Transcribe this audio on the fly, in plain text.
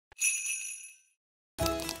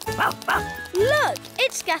Look,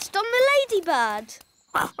 it's Gaston the ladybird.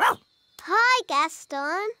 Hi,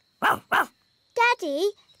 Gaston. Daddy,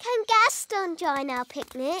 can Gaston join our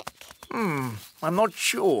picnic? I'm not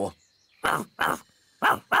sure.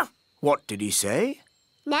 What did he say?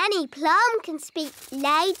 Nanny Plum can speak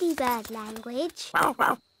ladybird language.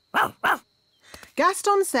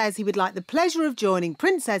 Gaston says he would like the pleasure of joining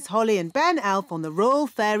Princess Holly and Ben Elf on the Royal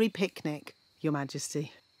Fairy Picnic, Your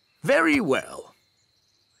Majesty. Very well.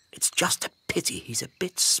 It's just a pity he's a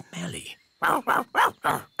bit smelly.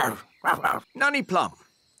 Nanny Plum,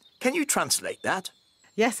 can you translate that?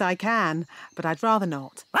 Yes, I can, but I'd rather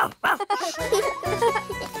not.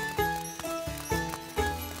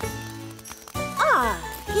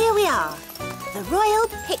 Here we are. The Royal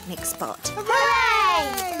Picnic Spot.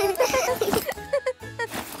 Hooray!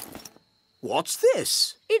 What's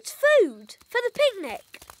this? It's food for the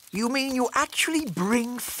picnic. You mean you actually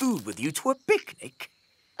bring food with you to a picnic?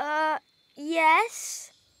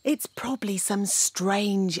 Yes. It's probably some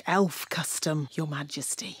strange elf custom, Your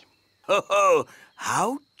Majesty. Oh,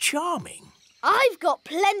 how charming. I've got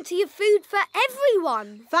plenty of food for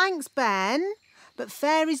everyone. Thanks, Ben. But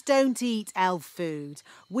fairies don't eat elf food.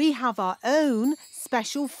 We have our own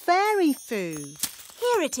special fairy food.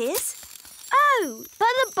 Here it is. Oh, but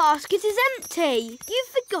the basket is empty.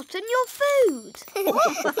 You've forgotten your food.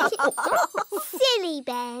 Silly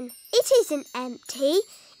Ben. It isn't empty.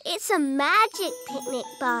 It's a magic picnic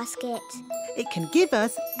basket. It can give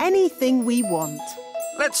us anything we want.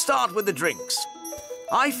 Let's start with the drinks.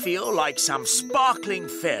 I feel like some sparkling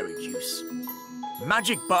fairy juice.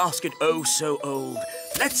 Magic basket, oh so old.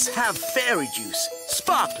 Let's have fairy juice,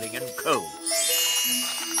 sparkling and cold.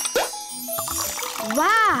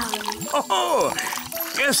 Wow. Oh,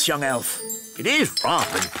 yes, young elf. It is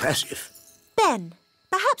rather impressive. Ben,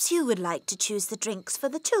 perhaps you would like to choose the drinks for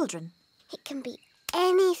the children. It can be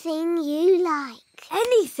anything you like.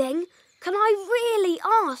 Anything? Can I really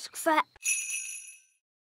ask for...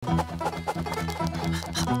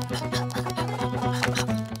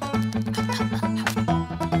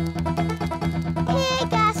 Here,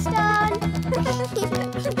 Gaston.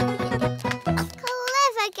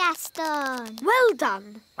 Clever Gaston. Well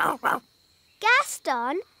done.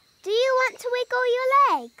 Gaston, do you want to wiggle your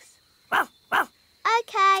legs?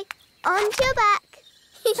 OK, onto your back.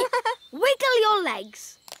 Wiggle your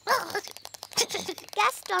legs.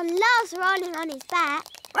 Gaston loves rolling on his back.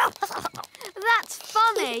 That's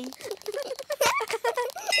funny.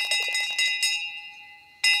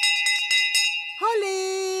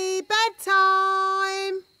 Holly,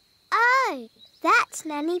 bedtime! Oh, that's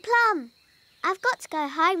Nanny Plum. I've got to go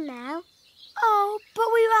home now. Oh, but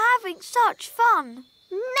we were having such fun.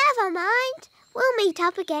 Never mind. We'll meet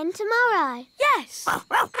up again tomorrow. Yes.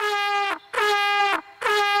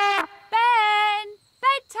 Ben!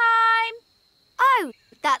 Bedtime! Oh,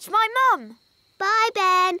 that's my mum. Bye,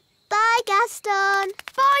 Ben. Bye, Gaston.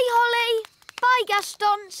 Bye, Holly. Bye,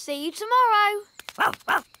 Gaston. See you tomorrow.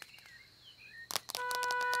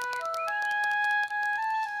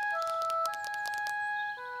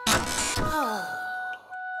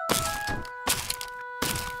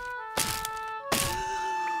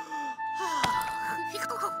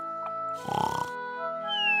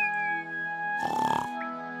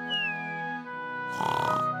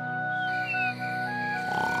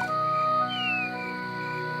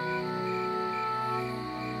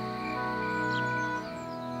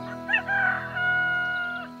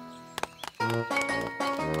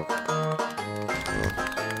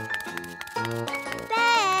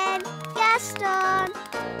 Ben, Gaston.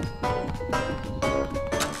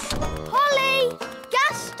 Holly!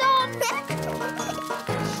 Gaston!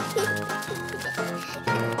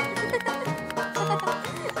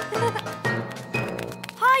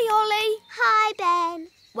 Hi, Holly. Hi, Ben.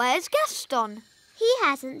 Where's Gaston? He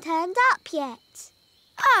hasn't turned up yet.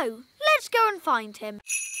 Oh, let's go and find him.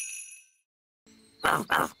 Oh,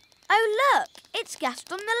 look, it's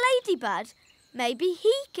Gaston the ladybird. Maybe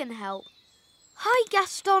he can help. Hi,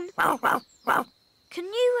 Gaston. Can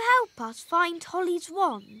you help us find Holly's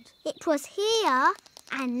wand? It was here,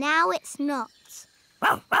 and now it's not.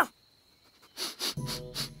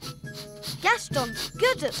 Gaston's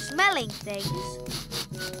good at smelling things.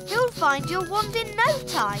 He'll find your wand in no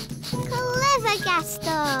time. Clever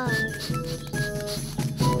Gaston.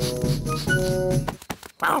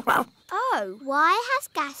 Oh, Why has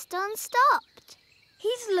Gaston stopped?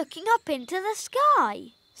 he's looking up into the sky.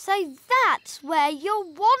 So that's where your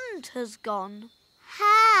wand has gone.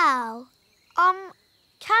 How?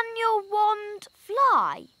 Can your wand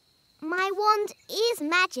fly? My wand is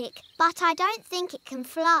magic, but I don't think it can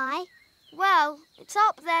fly. Well, it's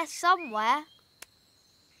up there somewhere.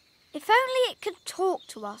 If only it could talk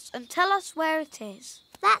to us and tell us where it is.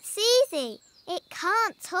 That's easy. It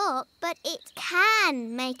can't talk, but it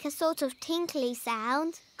can make a sort of tinkly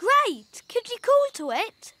sound. Great! Could you call to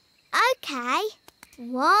it? OK.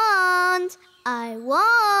 Wand, I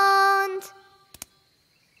want.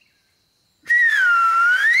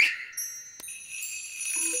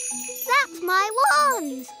 That's my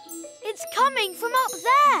wand. It's coming from up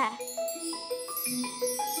there.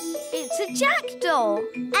 It's a jackdaw.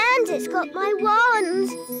 And it's got my wand.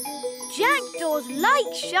 Jackdaws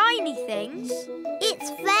like shiny things. It's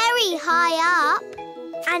very high up.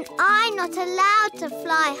 And I'm not allowed to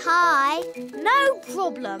fly high. No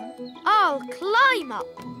problem. I'll climb up.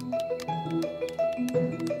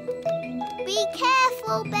 Be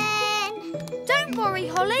careful, Ben. Don't worry,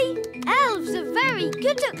 Holly. Elves are very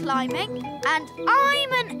good at climbing, and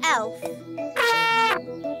I'm an elf.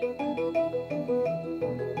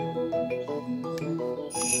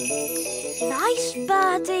 Nice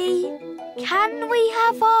birdie. Can we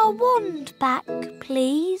have our wand back,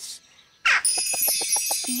 please?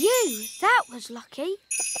 You, that was lucky.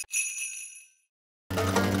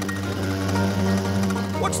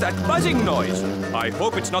 What's that buzzing noise? I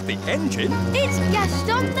hope it's not the engine. It's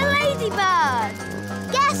Gaston the Ladybird.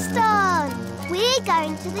 Gaston! We're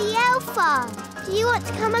going to the elf farm. Do you want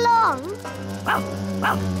to come along?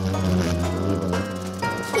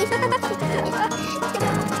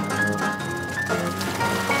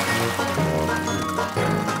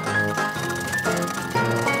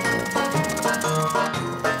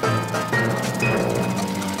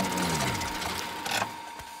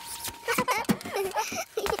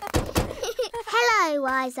 Hello,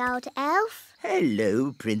 wise old elf.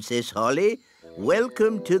 Hello, Princess Holly.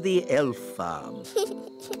 Welcome to the elf farm.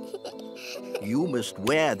 You must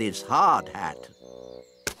wear this hard hat.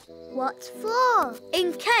 What for?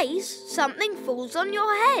 In case something falls on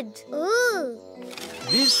your head. Ooh.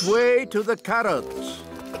 This way to the carrots.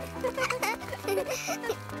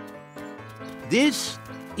 This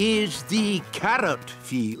is the carrot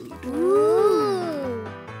field. Ooh.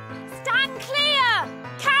 Stand clear!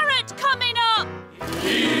 Carrot coming up!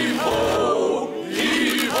 Heave-ho!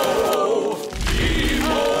 Heave-ho!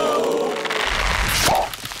 Heave-ho!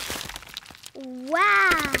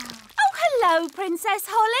 Wow. Oh, hello, Princess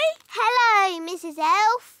Holly. Hello, Mrs.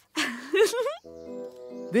 Elf.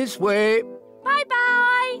 This way.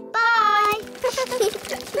 Bye-bye. Bye.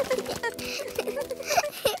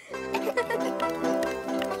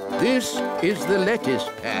 This is the lettuce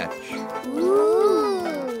patch. Ooh.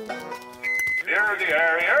 Clear the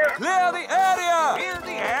area! Clear the area! Clear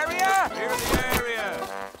the area! Clear the area!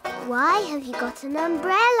 Why have you got an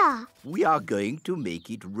umbrella? We are going to make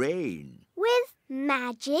it rain. With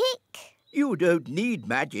magic? You don't need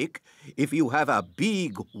magic if you have a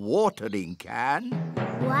big watering can.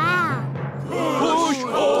 Wow.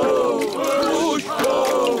 Push-ho!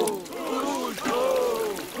 Push-ho!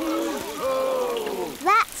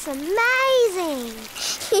 That's amazing.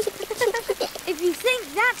 If you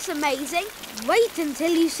think that's amazing, wait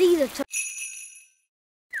until you see the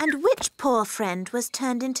And which poor friend was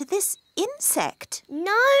turned into this insect?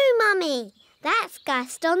 No, Mummy. That's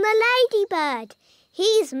Gaston the Ladybird.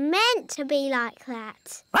 He's meant to be like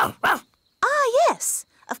that. Ah, yes,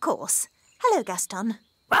 of course. Hello, Gaston.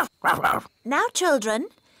 Now, children,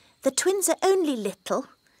 the twins are only little,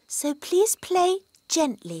 so please play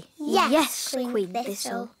gently. Yes, Queen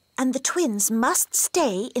Thistle. And the twins must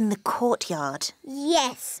stay in the courtyard.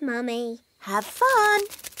 Yes, Mummy. Have fun.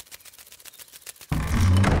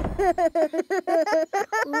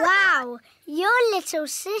 Wow, your little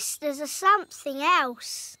sisters are something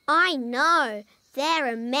else. I know.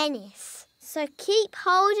 They're a menace. So keep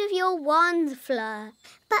hold of your wand, Fleur.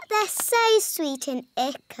 But they're so sweet and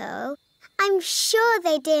ickle. I'm sure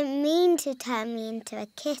they didn't mean to turn me into a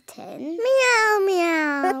kitten. Meow,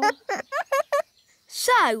 meow.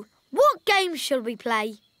 So, what game shall we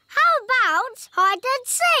play? How about hide and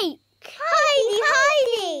seek?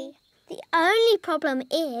 Hidey. The only problem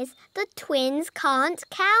is the twins can't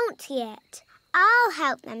count yet. I'll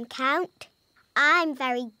help them count. I'm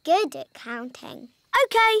very good at counting.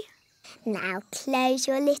 OK. Now close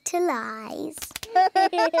your little eyes.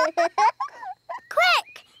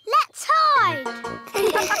 Quick, let's hide.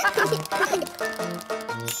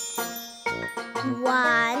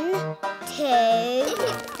 1, 2,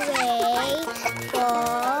 3, 4,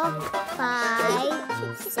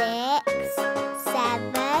 5, 6,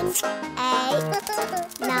 7,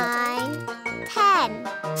 8, 9, 10.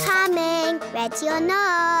 Coming, ready or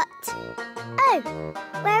not. Oh,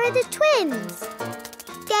 where are the twins?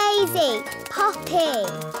 Daisy, Poppy.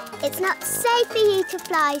 It's not safe for you to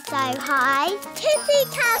fly so high. Tippy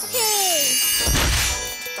tappy!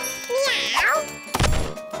 Meow!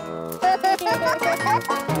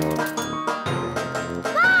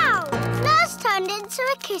 Wow! Flur's turned into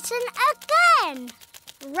a kitten again.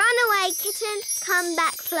 Run away, kitten. Come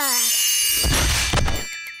back, Fleur.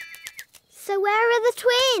 So where are the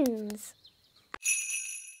twins?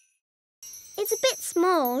 It's a bit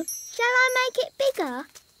small. Shall I make it bigger?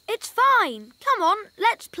 It's fine. Come on,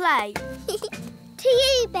 let's play. To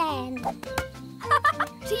you, Ben.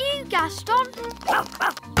 To you, Gaston.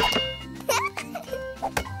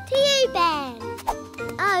 To you, Ben.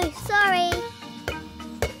 Oh, sorry.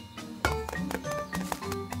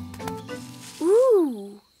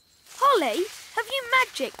 Ooh. Holly, have you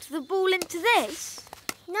magicked the ball into this?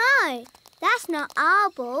 No, that's not our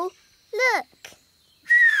ball. Look.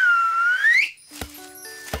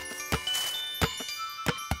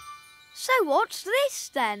 So what's this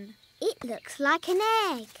then? It looks like an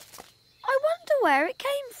egg. I wonder where it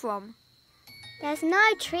came from. There's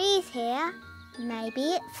no trees here.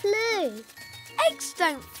 Maybe it flew. Eggs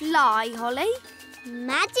don't fly, Holly.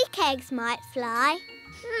 Magic eggs might fly.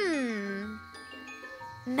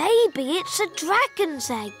 Maybe it's a dragon's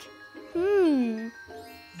egg.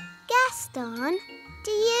 Gaston,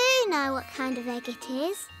 do you know what kind of egg it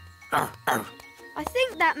is? I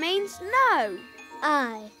think that means no.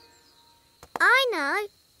 Oh. I know.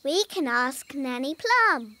 We can ask Nanny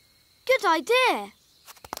Plum. Good idea.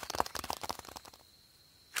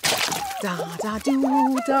 Da da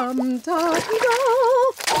doo dum da dee da.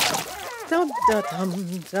 Dum da dum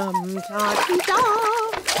dum da dee da.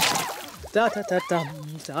 Da da da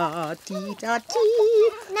dum da dee da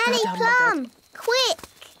dee. Nanny Plum, quick!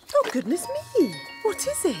 Oh goodness me! What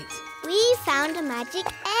is it? We found a magic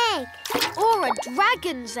egg. Or a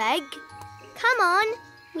dragon's egg. Come on,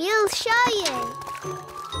 we'll show you.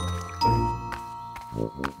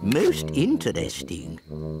 Most interesting.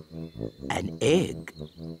 An egg.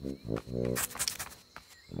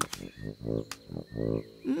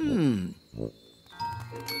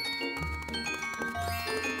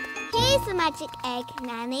 Here's the magic egg,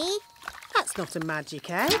 Nanny. That's not a magic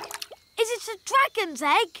egg. Is it a dragon's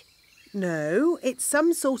egg? No, it's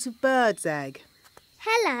some sort of bird's egg.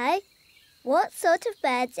 Hello. What sort of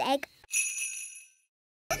bird's egg?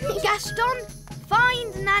 Gaston,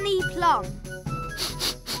 find Nanny Plum.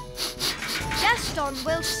 Gaston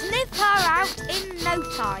will sniff her out in no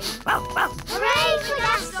time. Hooray for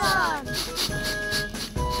Gaston!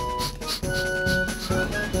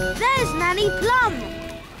 There's Nanny Plum.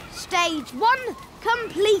 Stage 1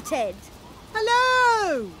 completed.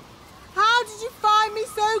 Hello! How did you find me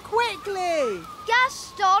so quickly?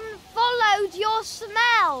 Gaston followed your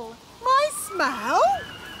smell. My smell?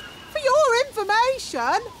 For your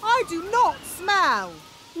information, I do not smell.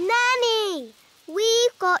 Nanny,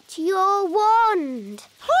 we've got your wand.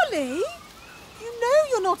 Holly, you know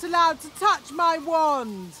you're not allowed to touch my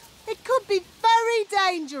wand. It could be very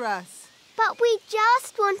dangerous. But we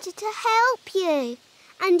just wanted to help you.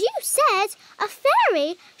 And you said a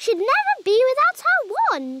fairy should never be without her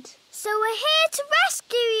wand. So we're here to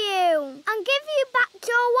rescue you and give you back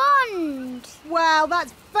your wand. Well,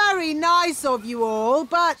 that's very nice of you all,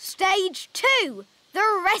 but... Stage 2,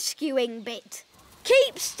 the rescuing bit.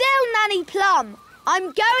 Keep still, Nanny Plum.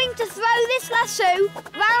 I'm going to throw this lasso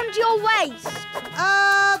round your waist.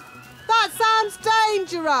 That sounds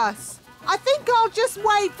dangerous. I think I'll just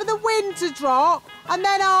wait for the wind to drop and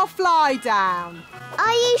then I'll fly down.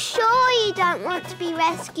 Are you sure you don't want to be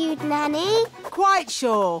rescued, Nanny? Quite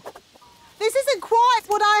sure. This isn't quite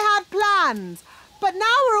what I had planned, but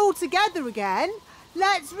now we're all together again.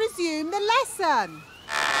 Let's resume the lesson.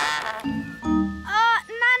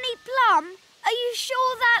 Nanny Plum, are you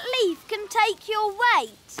sure that leaf can take your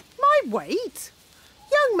weight? My weight?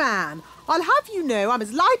 Young man, I'll have you know I'm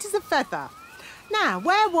as light as a feather. Now,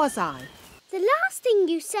 where was I? The last thing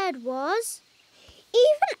you said was,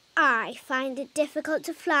 even I find it difficult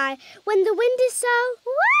to fly when the wind is so...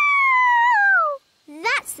 Wow!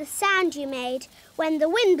 That's the sound you made when the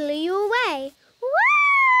wind blew you away.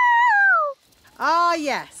 Wow! Ah,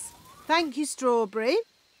 yes. Thank you, Strawberry.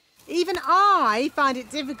 Even I find it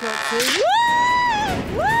difficult to... Woo!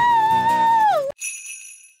 Woo!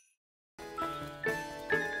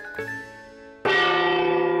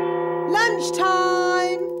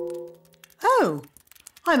 Lunchtime! Oh,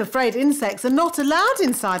 I'm afraid insects are not allowed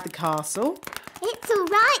inside the castle. It's all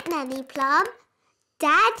right, Nanny Plum.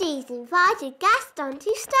 Daddy's invited Gaston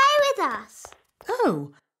to stay with us.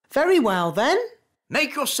 Oh, very well then.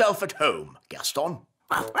 Make yourself at home, Gaston.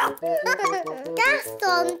 Gaston,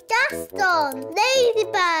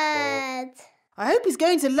 Ladybird. I hope he's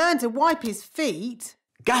going to learn to wipe his feet.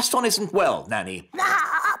 Gaston isn't well, Nanny.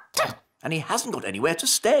 And he hasn't got anywhere to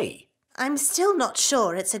stay. I'm still not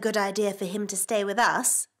sure it's a good idea for him to stay with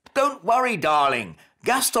us. Don't worry, darling.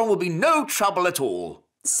 Gaston will be no trouble at all.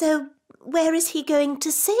 So, where is he going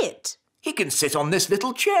to sit? He can sit on this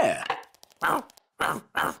little chair.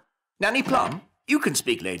 Nanny Plum, you can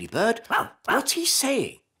speak, Ladybird. What's he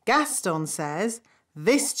saying? Gaston says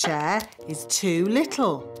this chair is too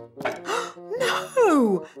little.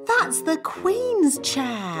 No, that's the Queen's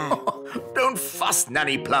chair. Don't fuss,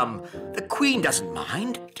 Nanny Plum. The Queen doesn't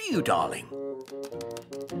mind, do you, darling?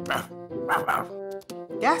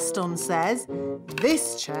 Gaston says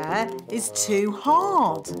this chair is too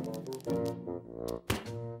hard.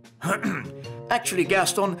 Actually,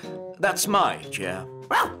 Gaston, that's my chair.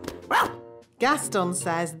 Gaston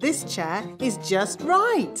says this chair is just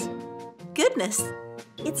right. Goodness,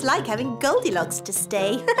 it's like having Goldilocks to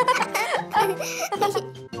stay.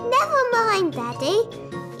 Never mind, Daddy.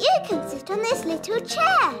 You can sit on this little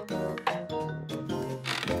chair.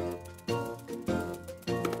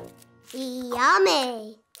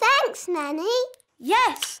 Yummy. Thanks, Nanny.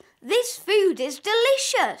 Yes, this food is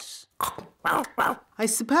delicious. I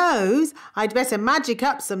suppose I'd better magic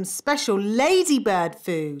up some special ladybird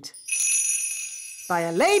food. By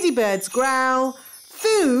a ladybird's growl,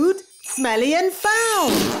 food smelly and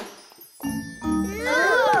foul.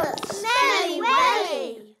 Ooh, smelly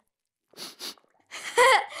welly.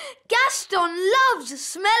 Gaston loves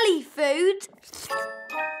smelly food.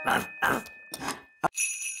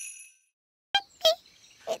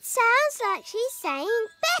 It sounds like she's saying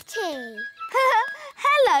Betty.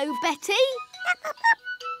 Hello, Betty.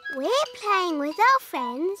 We're playing with our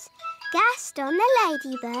friends, Gaston the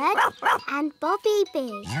ladybird and Bobby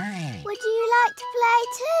Bee. Would you like to play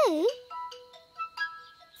too?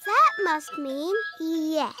 That must mean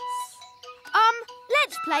yes.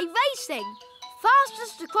 Let's play racing.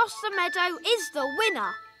 Fastest across the meadow is the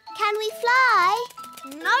winner. Can we fly?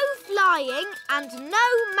 No flying and no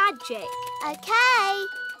magic. Okay.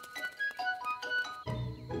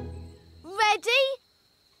 Ready,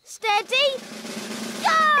 steady,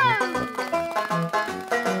 go!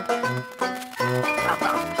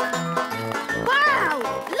 Wow!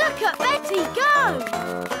 Look at Betty go!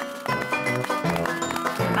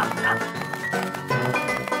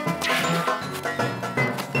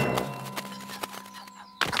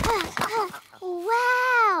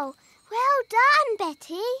 Wow! Well done,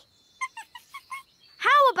 Betty.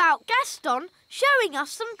 How about Gaston showing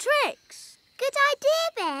us some tricks? Good idea,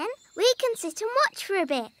 Ben. We can sit and watch for a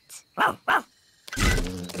bit. Look,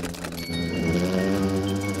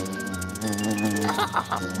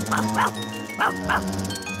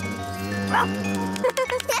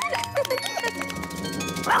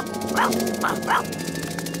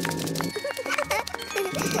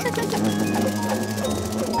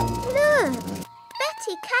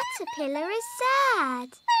 Betty Caterpillar is sad.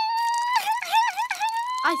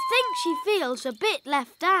 I think she feels a bit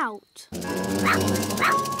left out.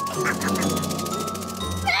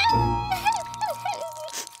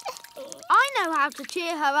 I know how to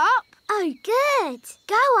cheer her up. Oh, good.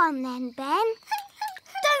 Go on then, Ben.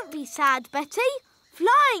 Don't be sad, Betty.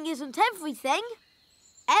 Flying isn't everything.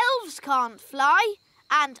 Elves can't fly,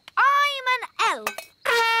 and I'm an elf.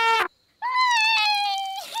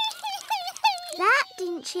 That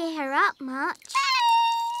didn't cheer her up much.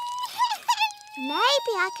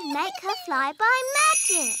 Maybe I can make her fly by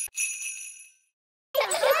magic.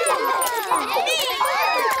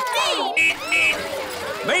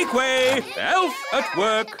 Make way! Elf at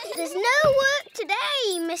work! There's no work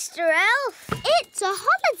today, Mr. Elf. It's a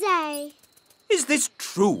holiday. Is this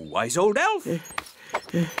true, wise old elf?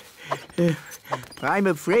 I'm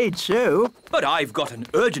afraid so. But I've got an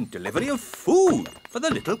urgent delivery of food for the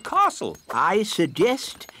little castle. I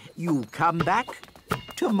suggest you come back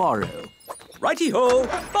tomorrow. Righty-ho!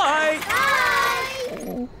 Bye!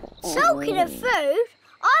 Bye! Talking of food,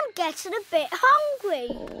 I'm getting a bit hungry.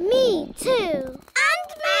 Me too. And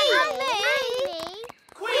me. And me.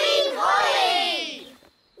 Queen Holly!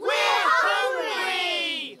 We're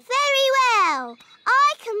hungry! Very well.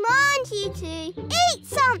 I command you to eat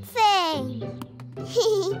something.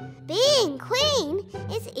 Being queen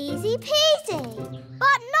is easy peasy.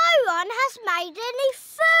 But no one has made any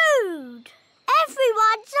food.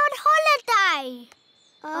 Everyone's on holiday.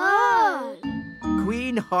 Oh.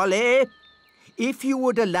 Queen Holly, if you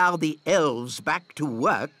would allow the elves back to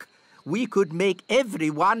work, we could make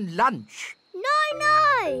everyone lunch. No.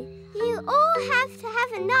 You all have to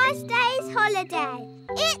have a nice day's holiday.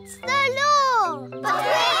 It's the law. But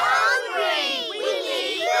we're hungry. We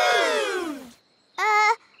need food.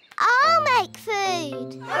 I'll make food.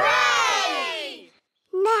 food! Hooray!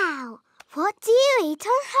 Now, what do you eat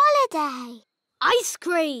on holiday? Ice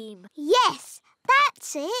cream. Yes,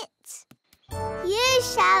 that's it. You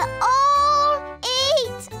shall all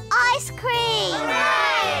eat ice cream!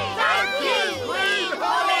 Hooray! Thank you, Queen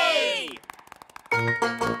Holly!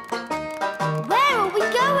 Where are we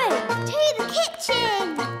going? To the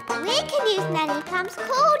kitchen! We can use Nanny Plum's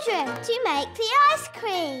cauldron to make the ice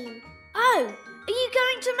cream. Oh, are you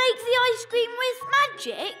going to make the ice cream with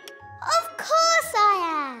magic? Of course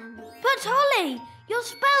I am! But Holly, your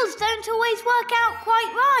spells don't always work out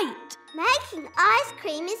quite right. Making ice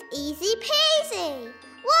cream is easy peasy.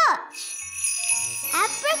 Watch!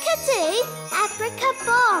 Abracadoo,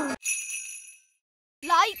 abracabong.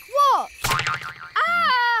 Like what?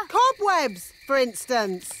 Ah! Cobwebs, for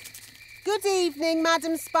instance. Good evening,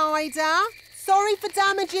 Madam Spider. Sorry for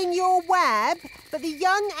damaging your web, but the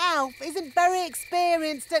young elf isn't very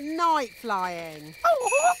experienced at night flying.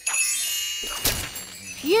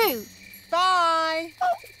 Phew. Bye.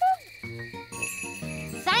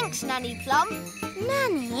 Thanks, Nanny Plum.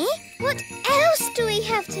 Nanny, what else do we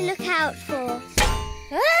have to look out for?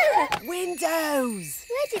 Ah, Windows.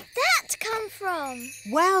 where did that come from?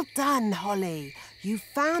 Well done, Holly. You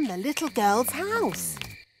found the little girl's house.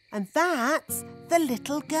 And that's the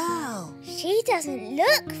little girl. She doesn't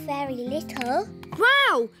look very little.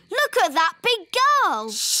 Wow, look at that big girl.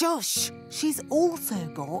 Shush! She's also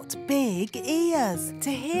got big ears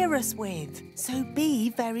to hear us with. So be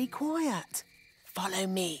very quiet. Follow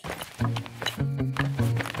me.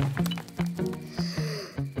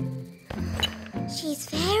 She's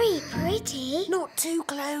very pretty. Not too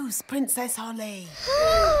close, Princess Holly.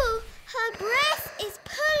 Oh, her breath is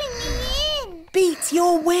pulling me in. Beat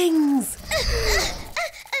your wings.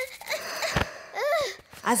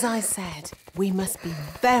 As I said, we must be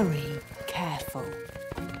very careful.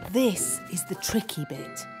 This is the tricky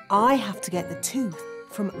bit. I have to get the tooth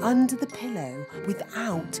from under the pillow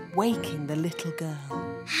without waking the little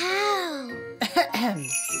girl. How?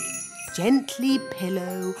 Gently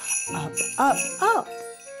pillow, up, up, up.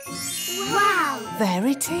 Wow! There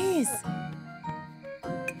it is.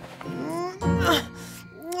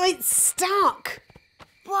 It's stuck.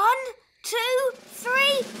 1, 2, 3,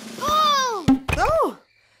 pull! Oh,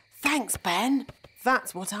 thanks, Ben.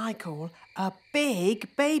 That's what I call a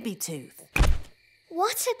big baby tooth.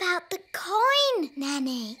 What about the coin,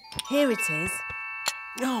 Nanny? Here it is.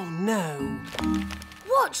 Oh, no.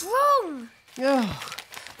 What's wrong? Oh,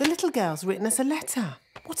 the little girl's written us a letter.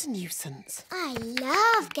 What a nuisance. I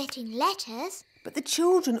love getting letters. But the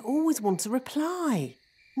children always want a reply.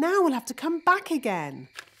 Now we'll have to come back again.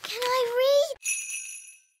 Can I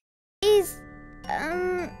read? Is,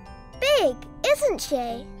 big, isn't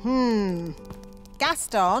she?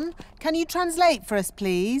 Gaston, can you translate for us,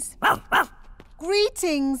 please?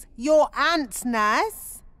 Greetings, your Aunt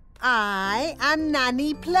Ness. I am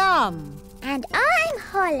Nanny Plum. And I'm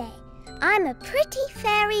Holly. I'm a pretty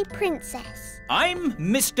fairy princess. I'm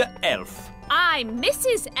Mr. Elf. I'm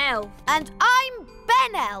Mrs. Elf. And I'm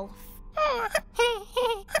Ben Elf.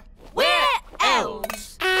 We're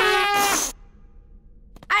elves. And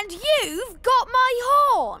you've got my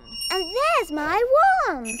horn. And there's my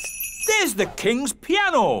wand. There's the King's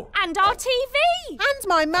piano. And our TV. And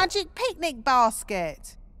my magic picnic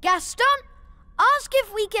basket. Gaston, ask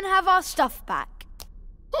if we can have our stuff back.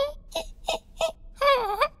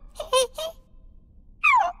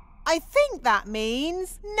 I think that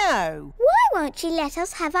means no. Why won't you let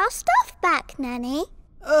us have our stuff back, Nanny?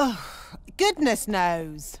 Ugh, goodness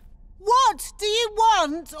knows. What do you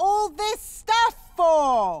want all this stuff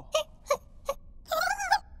for?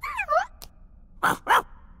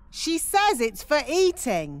 She says it's for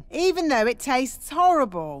eating, even though it tastes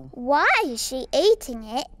horrible. Why is she eating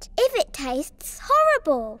it if it tastes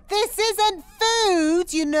horrible? This isn't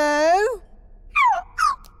food, you know.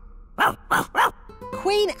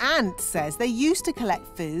 Queen Ant says they used to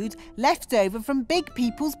collect food left over from big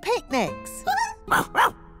people's picnics.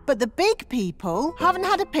 But the big people haven't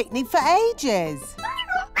had a picnic for ages.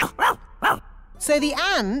 So the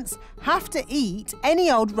ants have to eat any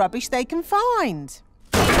old rubbish they can find.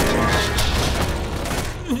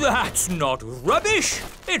 That's not rubbish.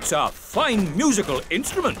 It's a fine musical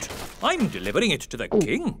instrument. I'm delivering it to the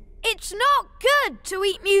King. It's not good to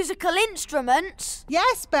eat musical instruments.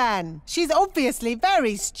 Yes, Ben. She's obviously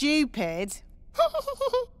very stupid.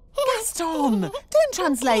 Gaston, don't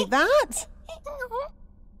translate that.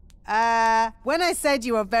 When I said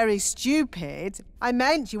you are very stupid, I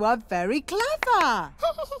meant you are very clever.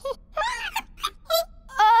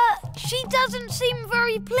 She doesn't seem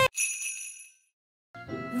very pleased.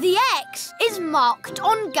 The X is marked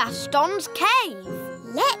on Gaston's cave.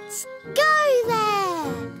 Let's go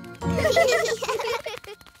there.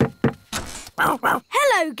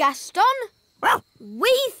 Hello, Gaston.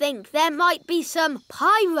 We think there might be some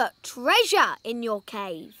pirate treasure in your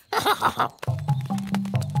cave.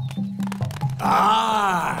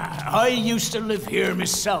 I used to live here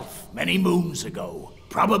myself many moons ago.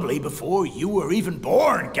 Probably before you were even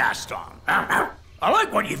born, Gaston. I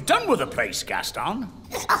like what you've done with the place, Gaston.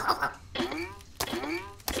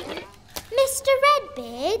 Mr.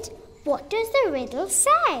 Redbeard, what does the riddle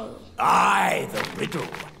say? Aye, the riddle.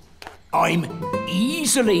 I'm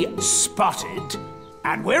easily spotted,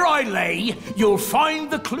 and where I lay, you'll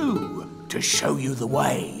find the clue to show you the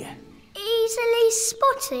way. Easily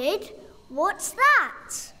spotted? What's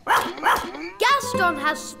that? Gaston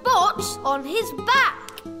has spots on his back.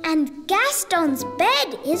 And Gaston's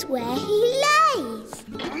bed is where he lays.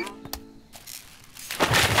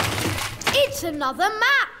 It's another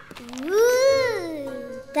map. Ooh.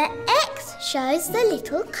 The X shows the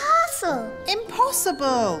little castle.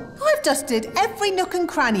 Impossible! I've dusted every nook and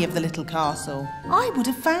cranny of the little castle. I would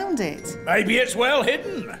have found it. Maybe it's well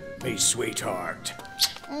hidden, me sweetheart.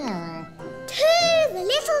 To the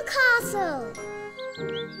little castle.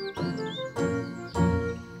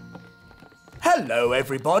 Hello,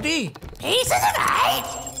 everybody. Pieces of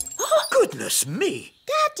eight. Goodness me.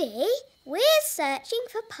 Daddy, we're searching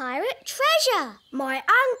for pirate treasure. My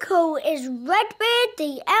uncle is Redbeard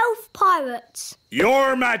the Elf Pirate.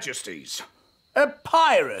 Your Majesties. A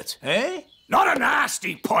pirate, eh? Not a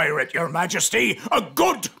nasty pirate, Your Majesty. A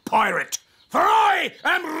good pirate. For I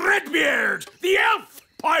am Redbeard, the Elf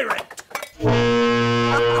Pirate.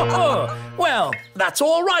 Oh, well, that's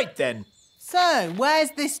all right then. So,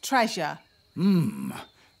 where's this treasure?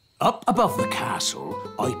 Up above the castle,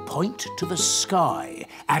 I point to the sky,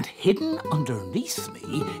 and hidden underneath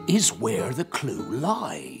me is where the clue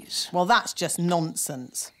lies. Well, that's just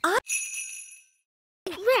nonsense.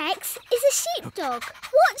 Rex is a sheepdog.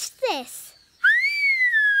 Watch this.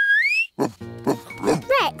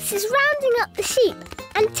 Rex is rounding up the sheep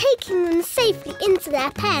and taking them safely into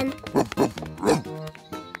their pen.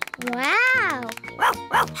 Wow!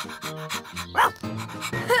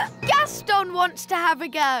 Gaston wants to have a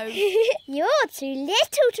go. You're too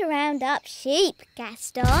little to round up sheep,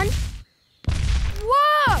 Gaston.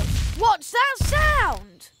 Whoa! What's that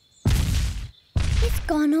sound? It's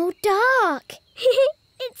gone all dark.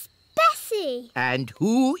 It's Bessie. And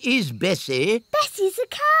who is Bessie? Bessie's a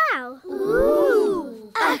cow.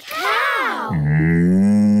 Ooh! A cow!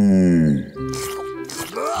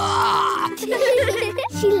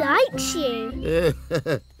 She likes you.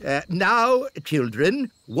 Now,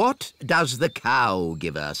 children, what does the cow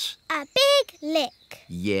give us? A big lick.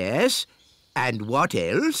 Yes, and what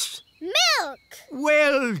else? Milk.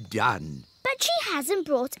 Well done. But she hasn't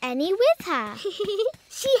brought any with her.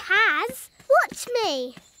 She has. Watch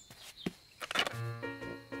me.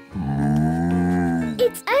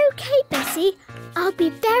 It's okay, Bessie. I'll be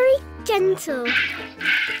very gentle.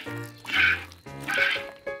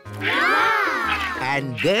 Wow!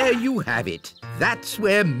 And there you have it. That's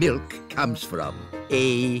where milk comes from.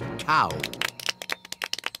 A cow.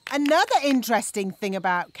 Another interesting thing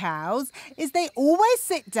about cows is they always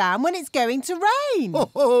sit down when it's going to rain.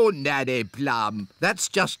 Oh, Nanny Plum, that's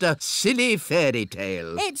just a silly fairy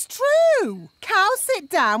tale. It's true. Cows sit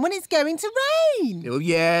down when it's going to rain. Oh,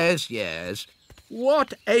 yes, yes.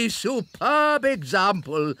 What a superb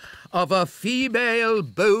example of a female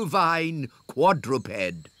bovine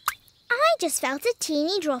quadruped. I just felt a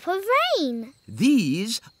teeny drop of rain.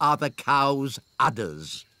 These are the cow's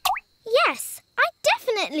udders. Yes, I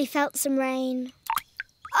definitely felt some rain.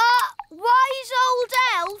 Wise old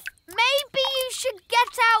elf, maybe you should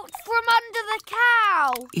get out from under the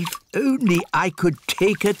cow. If only I could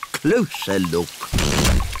take a closer look.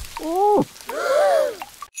 Oh!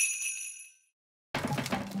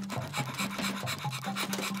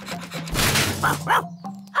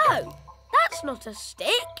 Oh, that's not a stick.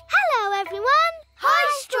 Hello, everyone. Hi,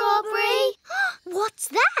 Strawberry. What's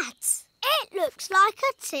that? It looks like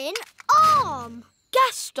a tin arm.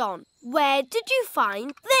 Gaston, where did you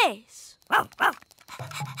find this?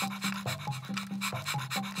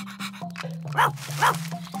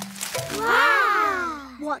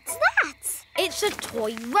 Wow! What's that? It's a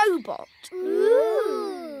toy robot.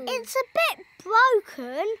 Ooh! It's a bit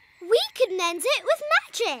broken. We could mend it with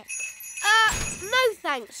magic. No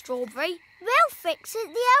thanks, Strawberry. We'll fix it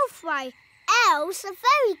the elf way. Elves are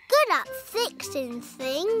very good at fixing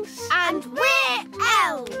things. And we're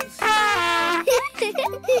elves.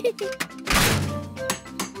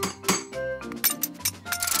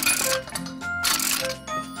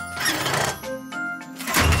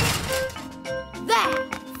 There.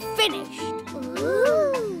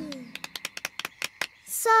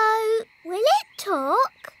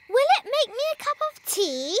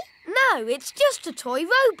 It's just a toy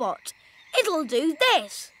robot. It'll do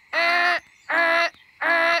this. That's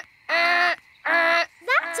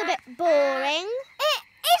a bit boring. It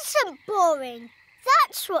isn't boring.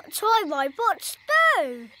 That's what toy robots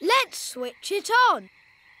do. Let's switch it on.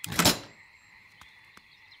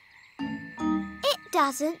 It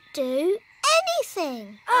doesn't do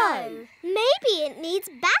anything. Oh. Maybe it needs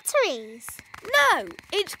batteries. No,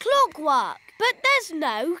 it's clockwork, but there's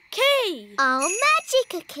no key. I'll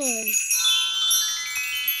magic a key.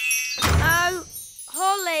 Oh,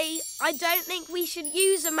 Holly, I don't think we should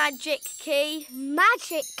use a magic key.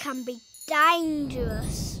 Magic can be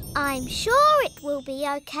dangerous. I'm sure it will be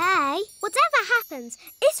okay. Whatever happens,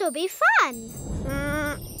 it'll be fun.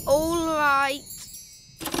 All right.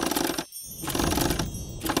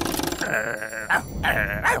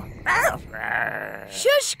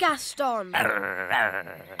 Shush, Gaston.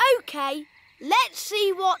 OK, let's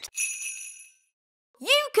see what...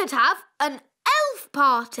 You could have an elf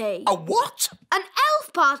party. A what? An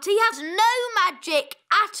elf party has no magic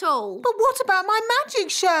at all. But what about my magic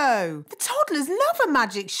show? The toddlers love a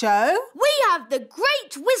magic show. We have the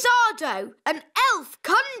Great Wizardo, an elf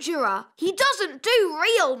conjurer. He doesn't do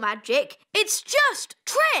real magic. It's just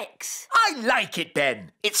tricks. I like it,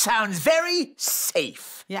 Ben. It sounds very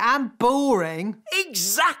safe. Yeah, and boring.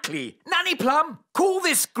 Exactly. Nanny Plum, call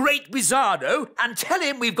this Great Wizardo and tell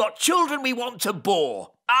him we've got children we want to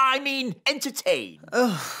bore. I mean, entertain.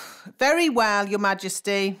 Very well, Your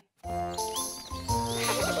Majesty.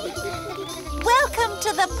 Welcome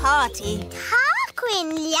to the party.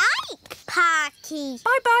 Tarquin like party.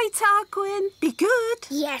 Bye-bye, Tarquin. Be good.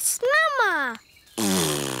 Yes, Mama.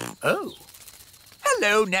 Oh.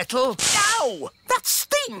 Hello, Nettle. Ow! That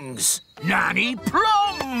stings. Nanny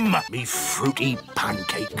Plum, me fruity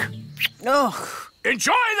pancake. Ugh.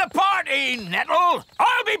 Enjoy the party, Nettle.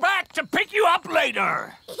 I'll be back to pick you up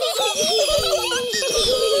later.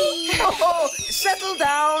 Oh, settle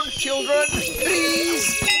down, children,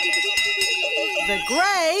 please. The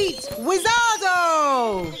Great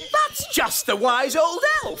Wizardo! That's just the wise old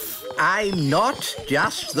elf. I'm not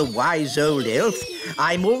just the wise old elf.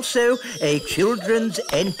 I'm also a children's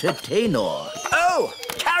entertainer. Oh,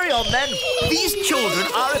 carry on then. These children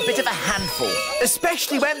are a bit of a handful,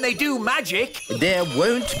 especially when they do magic. There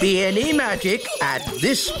won't be any magic at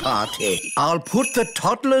this party. I'll put the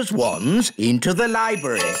toddlers' wands into the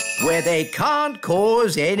library, where they can't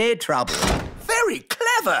cause any trouble. Very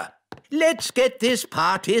clever. Let's get this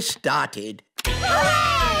party started.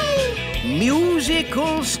 Hooray!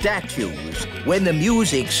 Musical statues. When the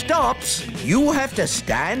music stops, you have to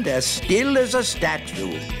stand as still as a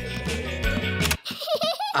statue.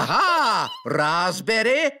 Aha!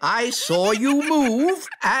 Raspberry, I saw you move.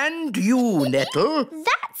 And you, Nettle.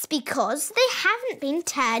 That's because they haven't been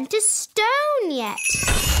turned to stone yet.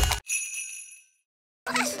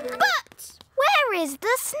 But where is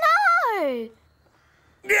the snow?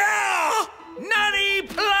 Yeah! Nanny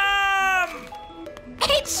Plum!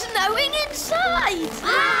 It's snowing inside.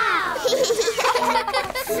 Wow!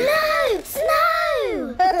 Snow!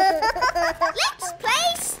 Snow! Let's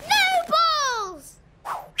play snowballs!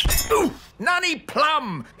 Ooh, Nanny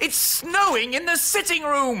Plum! It's snowing in the sitting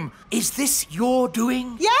room. Is this your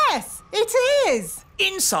doing? Yes, it is.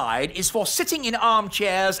 Inside is for sitting in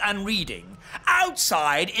armchairs and reading.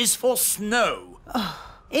 Outside is for snow.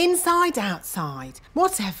 Inside, outside,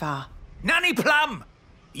 whatever. Nanny Plum,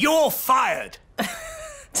 you're fired.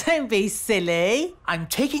 Don't be silly. I'm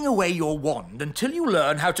taking away your wand until you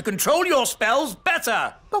learn how to control your spells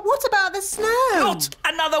better. But what about the snow? Not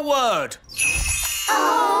another word.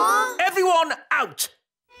 Aww. Everyone out.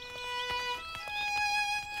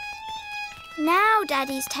 Now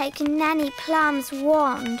Daddy's taken Nanny Plum's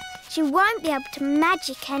wand. She won't be able to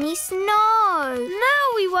magic any snow.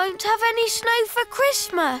 Now we won't have any snow for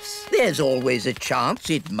Christmas. There's always a chance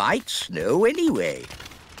it might snow anyway.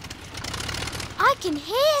 I can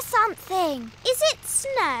hear something. Is it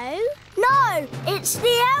snow? No, it's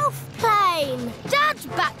the elf plane. Dad's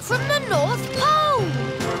back from the North Pole.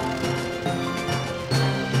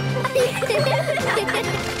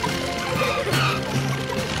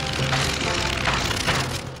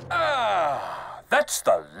 That's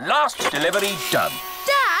the last delivery done.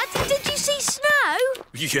 Dad, did you see snow?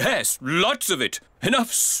 Yes, lots of it.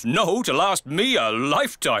 Enough snow to last me a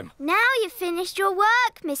lifetime. Now you've finished your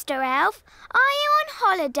work, Mr. Elf. Are you on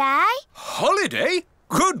holiday? Holiday?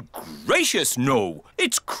 Good gracious, no.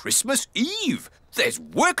 It's Christmas Eve. There's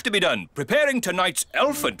work to be done, preparing tonight's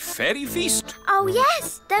elf and fairy feast. Oh,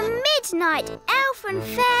 yes, the midnight elf and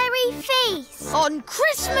fairy feast. On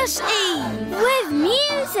Christmas Eve. With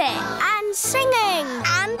music and singing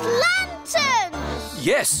and lanterns.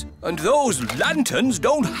 Yes, and those lanterns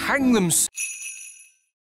don't hang them...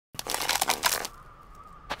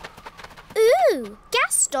 Ooh,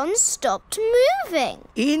 Gaston stopped moving.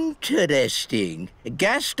 Interesting.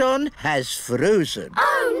 Gaston has frozen.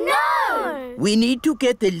 Oh, no! We need to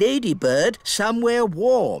get the Ladybird somewhere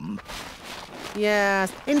warm.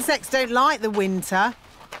 Yes, insects don't like the winter.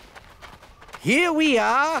 Here we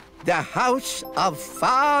are, the house of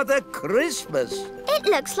Father Christmas. It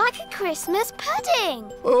looks like a Christmas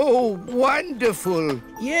pudding. Oh, wonderful.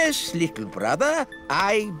 Yes, little brother,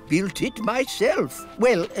 I built it myself.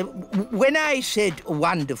 Well, when I said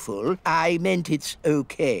wonderful, I meant it's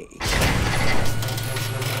okay.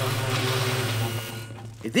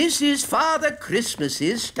 This is Father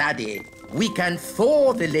Christmas's study. We can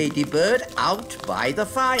thaw the Ladybird out by the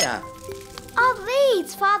fire. Are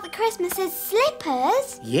these Father Christmas's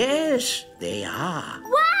slippers? Yes, they are.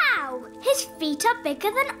 Wow! His feet are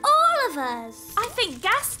bigger than all of us. I think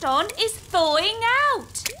Gaston is thawing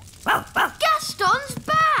out. Gaston's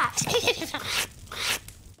back!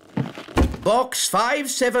 Box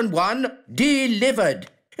 571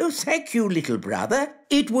 delivered. Oh, thank you, little brother.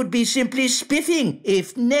 It would be simply spiffing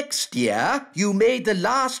if next year you made the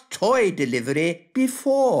last toy delivery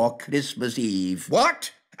before Christmas Eve.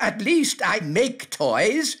 What? At least I make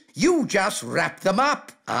toys. You just wrap them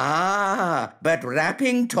up. Ah, but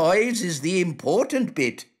wrapping toys is the important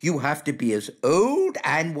bit. You have to be as old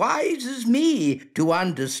and wise as me to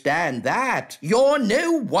understand that. You're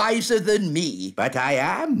no wiser than me, but I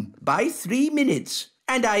am by 3 minutes.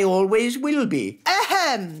 And I always will be.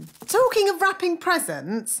 Ahem. Talking of wrapping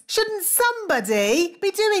presents, shouldn't somebody be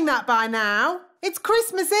doing that by now? It's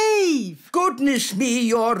Christmas Eve. Goodness me,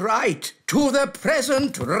 you're right. To the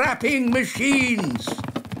present wrapping machines.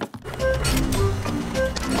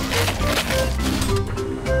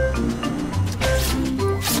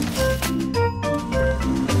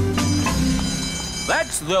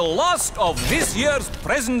 That's the last of this year's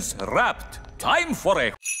presents wrapped. Time for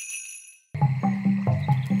a...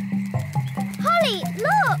 Holly,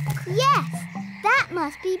 look! Yes, that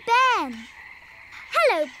must be Ben.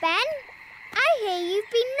 Hello, Ben. I hear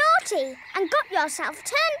you've been naughty and got yourself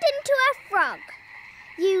turned into a frog.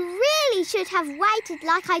 You really should have waited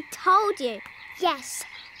like I told you. Yes,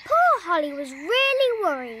 poor Holly was really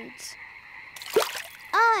worried.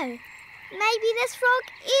 Oh, maybe this frog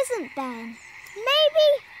isn't Ben. Maybe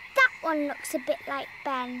that one looks a bit like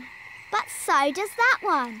Ben. But so does that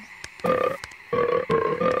one.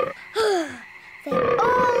 They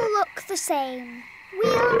all look the same.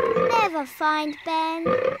 We'll never find Ben.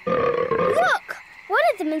 Look! One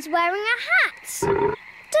of them is wearing a hat.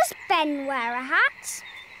 Does Ben wear a hat?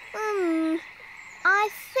 I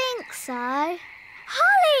think so.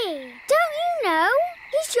 Holly! Don't you know?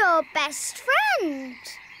 He's your best friend.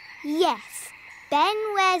 Yes, Ben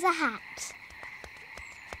wears a hat.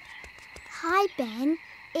 Hi, Ben.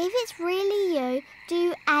 If it's really you,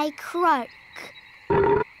 do a croak.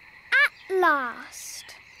 At last.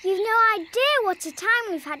 You've no idea what a time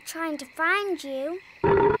we've had trying to find you.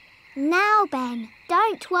 Now, Ben,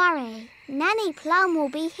 don't worry. Nanny Plum will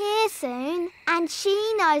be here soon, and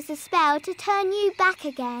she knows the spell to turn you back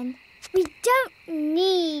again. We don't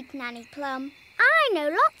need Nanny Plum. I know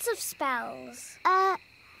lots of spells.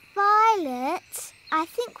 Violet, I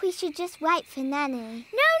think we should just wait for Nanny.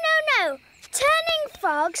 No. Turning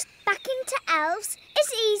frogs back into elves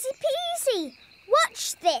is easy peasy.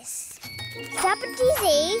 Watch this.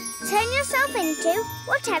 Zappity-zee, turn yourself into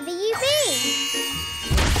whatever you be.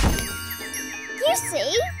 You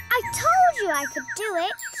see, I told you I could do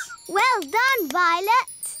it. Well done,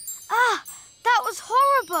 Violet. Ah, that was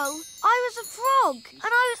horrible. I was a frog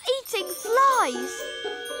and I was eating flies.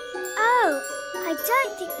 Oh, I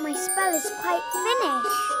don't think my spell is quite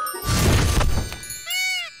finished.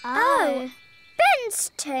 Oh,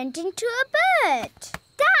 Ben's turned into a bird.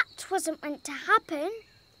 That wasn't meant to happen.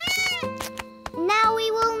 Now we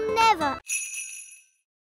will never...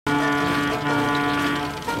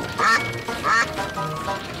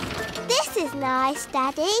 This is nice,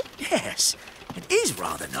 Daddy. Yes, it is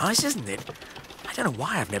rather nice, isn't it? I don't know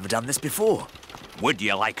why I've never done this before. Would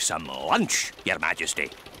you like some lunch, Your Majesty?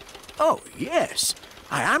 Oh, yes.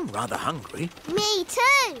 I am rather hungry. Me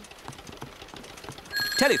too.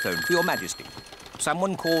 Telephone for Your Majesty.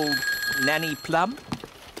 Someone called Nanny Plum?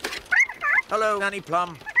 Hello, Nanny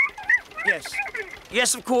Plum. Yes.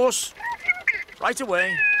 Yes, of course. Right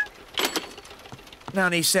away.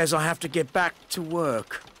 Nanny says I have to get back to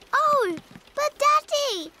work. Oh, but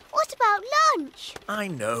Daddy, what about lunch? I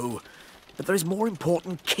know, but there is more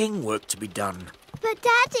important king work to be done. But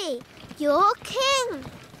Daddy, you're king.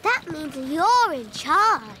 That means you're in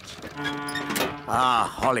charge. Ah,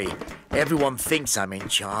 Holly, everyone thinks I'm in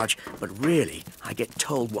charge, but really, I get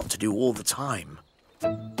told what to do all the time.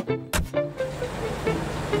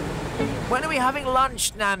 When are we having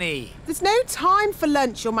lunch, Nanny? There's no time for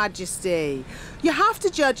lunch, Your Majesty. You have to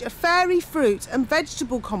judge a fairy fruit and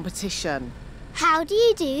vegetable competition. How do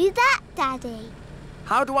you do that, Daddy?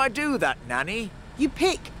 How do I do that, Nanny? You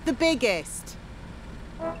pick the biggest.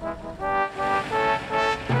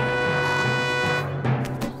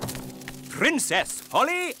 Princess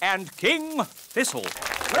Holly and King Thistle.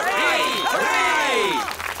 Hooray! Hooray!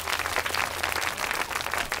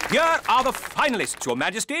 Here are the finalists, Your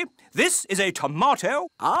Majesty. This is a tomato.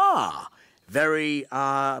 Ah, very,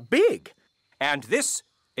 big. And this,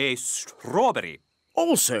 a strawberry.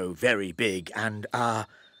 Also very big and,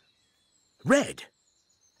 red.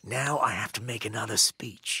 Now I have to make another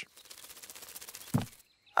speech.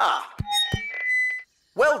 Ah.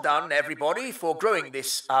 Well done, everybody, for growing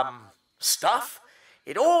this, stuff.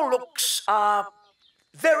 It all looks,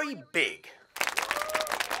 very big.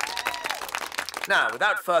 Now,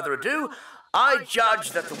 without further ado, I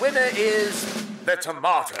judge that the winner is the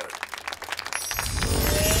tomato.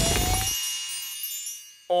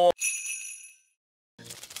 Or...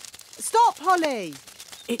 Stop, Holly!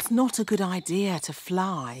 It's not a good idea to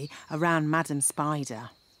fly around Madam Spider.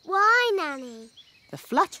 Why, Nanny? The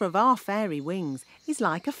flutter of our fairy wings is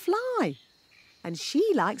like a fly. And she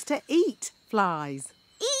likes to eat flies.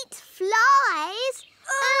 Eat flies?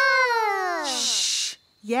 Ugh! Shh!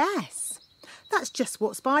 Yes, that's just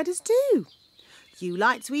what spiders do. You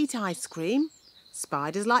like to eat ice cream.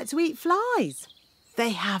 Spiders like to eat flies.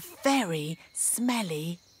 They have very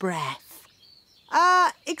smelly breath.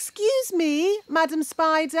 Excuse me, Madam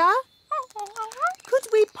Spider. Could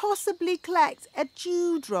we possibly collect a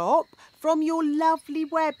dewdrop from your lovely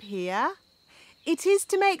web here? It is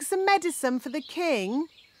to make some medicine for the king.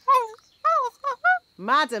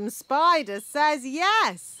 Madam Spider says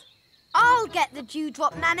yes. I'll get the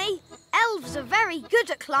dewdrop, Nanny. Elves are very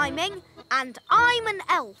good at climbing, and I'm an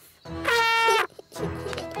elf. Hooray!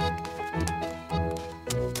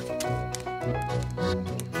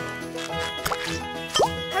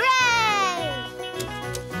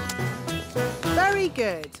 Very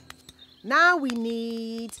good. Now we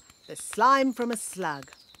need the slime from a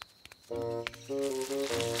slug. Look,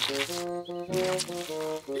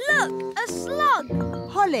 a slug.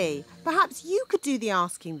 Holly, perhaps you could do the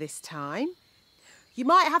asking this time. You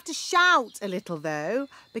might have to shout a little, though,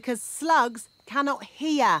 because slugs cannot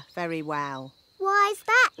hear very well. Why's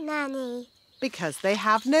that, Nanny? Because they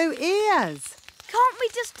have no ears. Can't we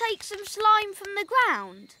just take some slime from the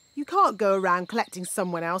ground? You can't go around collecting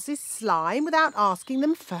someone else's slime without asking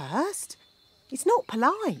them first. It's not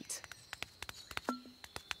polite.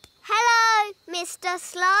 Hello, Mr.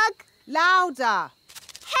 Slug. Louder.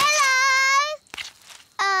 Hello!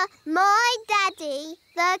 My daddy,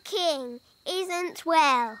 the king, isn't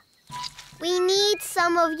well. We need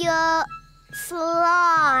some of your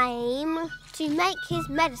slime to make his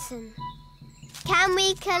medicine. Can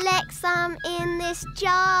we collect some in this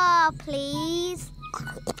jar, please?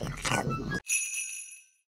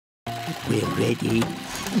 We're ready.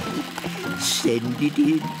 Send it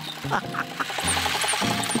in.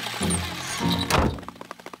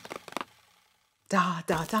 Da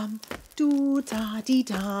da dum, do da dee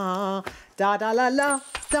da, da da la la,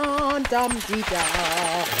 da dum dee da.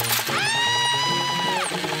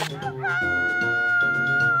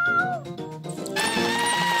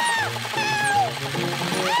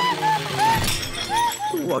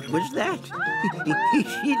 What was that? Is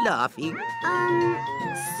she laughing?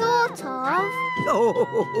 Sort of.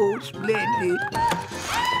 Oh, splendid.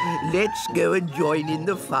 Let's go and join in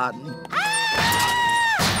the fun.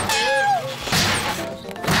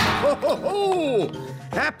 Ho, ho, ho!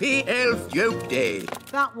 Happy Elf Joke Day.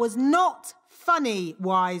 That was not funny,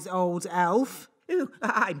 wise old elf. Oh,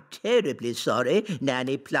 I'm terribly sorry,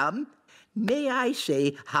 Nanny Plum. May I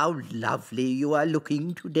say how lovely you are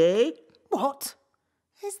looking today? What?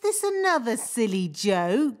 Is this another silly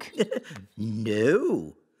joke?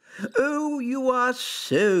 No. Oh, you are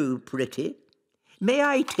so pretty. May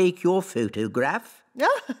I take your photograph?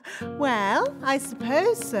 Well, I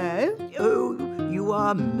suppose so. Oh, you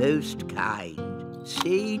are most kind.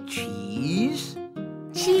 Say cheese.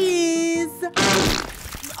 Cheese!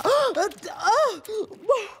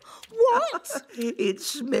 What? It's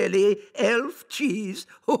smelly elf cheese.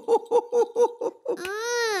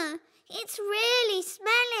 It's really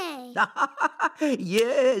smelly.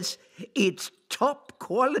 Yes, it's top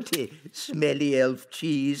quality smelly elf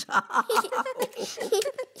cheese.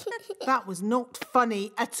 That was not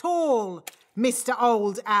funny at all. Mr.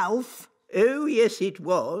 Old Elf. Oh, yes, it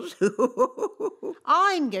was.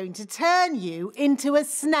 I'm going to turn you into a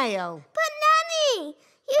snail. But, Nanny,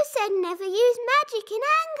 you said never use magic in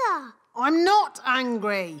anger. I'm not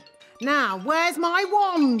angry. Now, where's my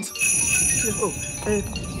wand? Oh,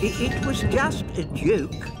 it was just a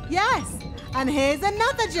joke. Yes, and here's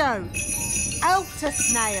another joke. Elf to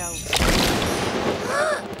snail.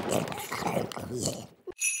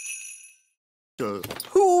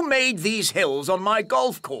 Who made these hills on my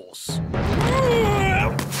golf course?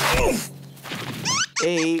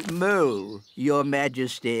 A mole, Your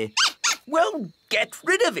Majesty. Well, get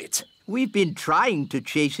rid of it. We've been trying to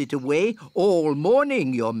chase it away all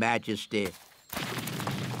morning, Your Majesty.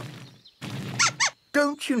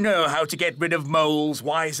 Don't you know how to get rid of moles,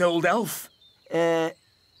 wise old elf?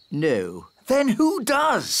 No. Then who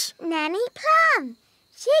does? Nanny Plum.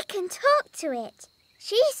 She can talk to it.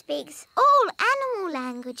 She speaks all animal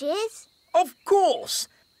languages. Of course.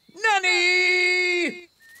 Nanny!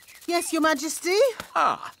 Yes, Your Majesty?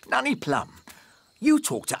 Ah, Nanny Plum. You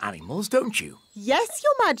talk to animals, don't you? Yes,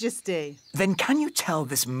 Your Majesty. Then can you tell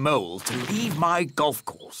this mole to leave my golf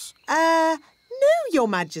course? No, Your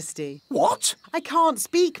Majesty. What? I can't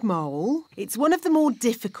speak mole. It's one of the more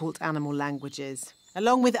difficult animal languages,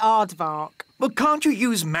 along with aardvark. Well, can't you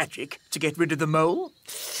use magic to get rid of the mole?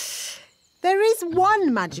 There is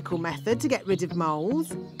one magical method to get rid of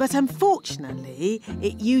moles, but unfortunately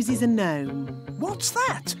it uses a gnome. What's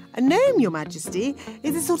that? A gnome, Your Majesty,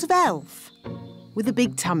 is a sort of elf with a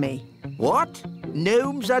big tummy. What?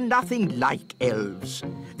 Gnomes are nothing like elves.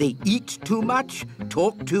 They eat too much,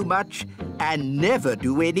 talk too much, and never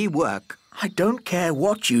do any work. I don't care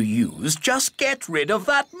what you use, just get rid of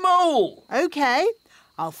that mole. OK,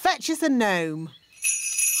 I'll fetch us a gnome.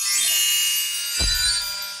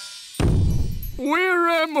 Where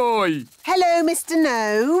am I? Hello, Mr.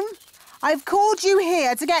 Gnome. I've called you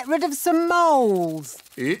here to get rid of some moles.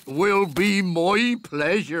 It will be my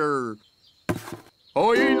pleasure.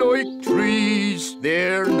 I like trees,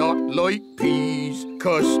 they're not like peas,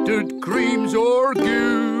 custard creams or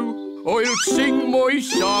goo. I'll sing my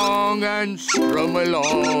song and strum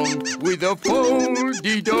along with a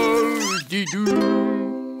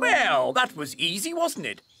fol-de-dol-de-doo. Well, that was easy, wasn't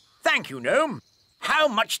it? Thank you, Gnome. How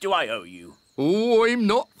much do I owe you? Oh, I'm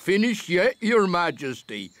not finished yet, Your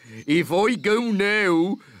Majesty. If I go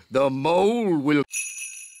now, the mole will...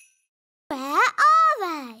 Where are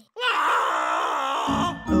they?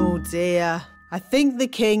 Oh, dear. I think the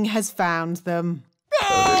king has found them.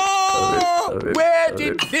 Oh! Where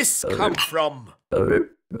did this come from? Ugh.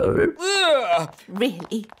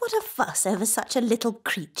 Really? What a fuss over such a little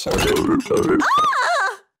creature.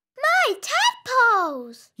 My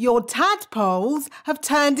tadpoles! Your tadpoles have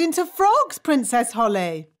turned into frogs, Princess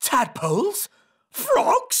Holly. Tadpoles?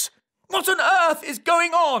 Frogs? What on earth is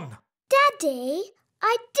going on? Daddy,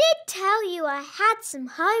 I did tell you I had some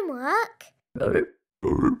homework.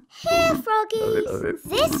 Here, froggies.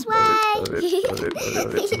 This way.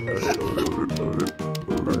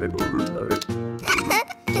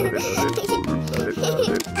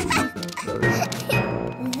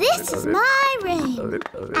 This is my room.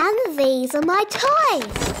 And these are my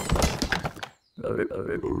toys.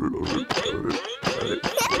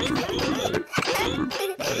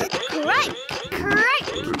 Crank, crank,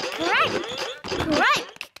 crank, crank,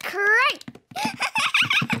 crank.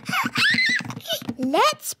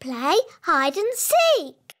 Let's play hide and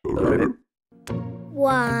seek.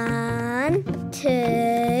 1,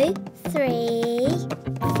 2, 3,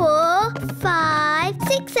 4, 5,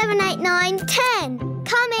 6, 7, 8, 9, 10.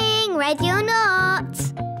 Coming, ready or not?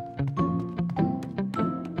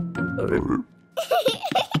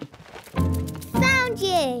 Found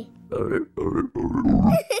you.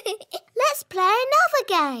 Let's play another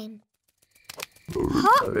game.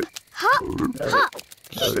 Hop, hop, hop.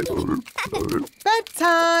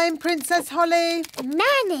 Bedtime, Princess Holly.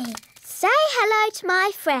 Nanny, say hello to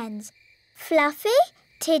my friends. Fluffy,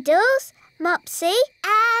 Tiddles, Mopsy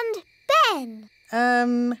and Ben.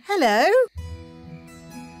 Hello?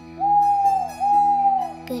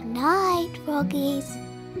 Good night, froggies.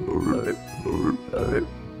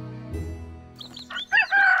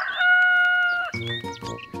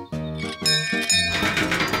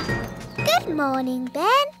 Good morning,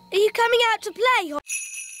 Ben. Are you coming out to play?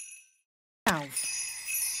 Now,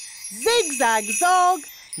 zigzag zog,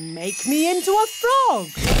 make me into a frog.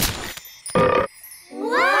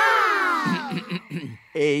 Wow!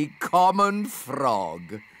 A common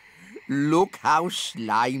frog. Look how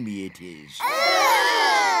slimy it is.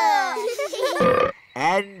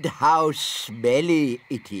 And how smelly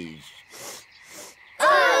it is.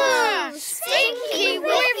 Oh, stinky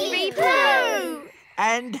whippy poo!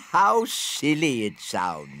 And how silly it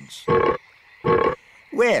sounds.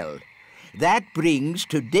 Well, that brings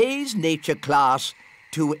today's nature class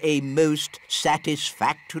to a most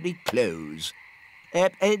satisfactory close.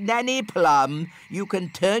 Nanny Plum, you can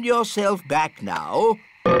turn yourself back now.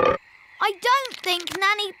 I don't think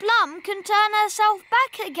Nanny Plum can turn herself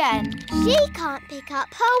back again. She can't pick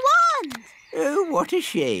up her wand. Oh, what a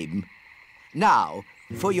shame. Now,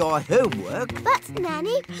 for your homework... But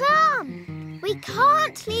Nanny Plum, we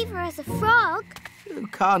can't leave her as a frog.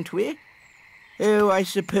 Can't we? Oh, I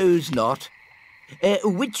suppose not.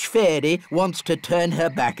 Which fairy wants to turn her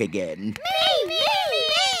back again? Me!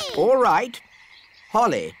 All right.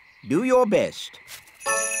 Holly, do your best.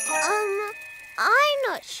 I'm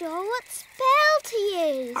not sure what spell to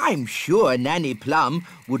use. I'm sure Nanny Plum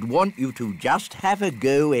would want you to just have a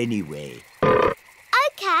go anyway.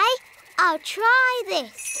 OK, I'll try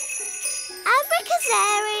this.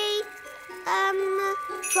 Abracazary,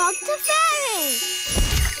 frog to fairy.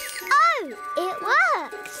 Oh, it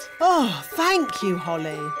worked. Oh, thank you,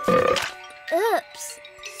 Holly. Oops.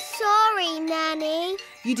 Sorry, Nanny.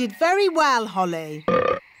 You did very well, Holly.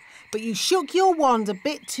 But you shook your wand a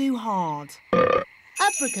bit too hard.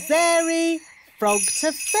 Abracazary, frog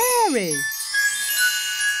to fairy.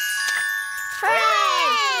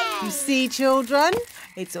 Hooray! You see, children,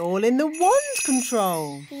 it's all in the wand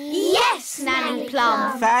control. Yes, Nanny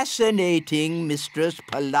Plum. Fascinating, Mistress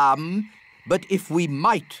Plum. But if we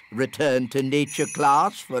might return to nature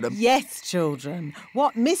class for a... Yes, children.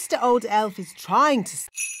 What Mr. Old Elf is trying to...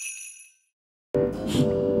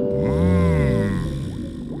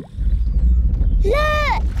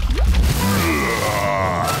 Look!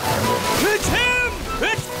 It's him!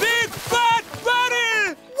 It's Big Bad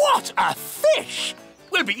Barry! What a fish!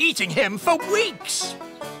 We'll be eating him for weeks.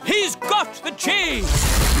 He's got the cheese.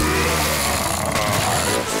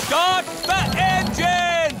 Start the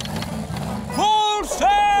engine! Full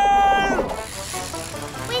sail!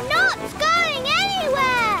 We're not going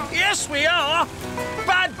anywhere! Yes, we are.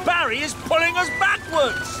 Bad Barry is pulling us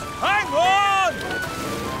backwards. Hang on!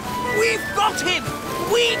 We've got him!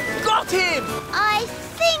 We've got him! I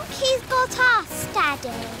think he's got us,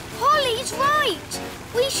 Daddy. Holly's right.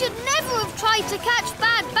 We should never have tried to catch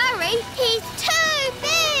Bad Barry. He's too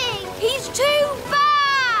big! He's too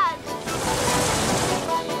bad!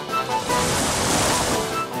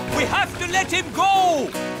 We have to let him go!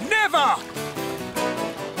 Never!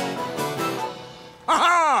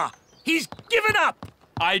 Aha! He's given up!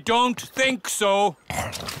 I don't think so.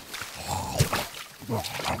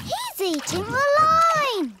 He's eating the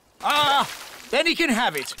line. Ah, then he can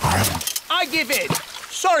have it. I give in.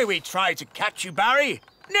 Sorry we tried to catch you, Barry.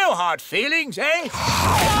 No hard feelings, eh?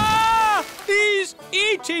 Ah! He's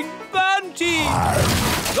eating Bunty!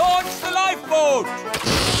 Launch the lifeboat!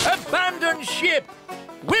 Abandon ship!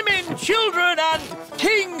 Women, children and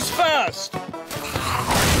kings first!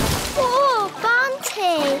 Poor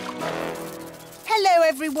Bunty. Hello,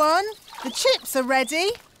 everyone. The chips are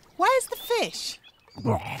ready. Where's the fish?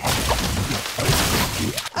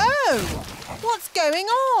 Oh, what's going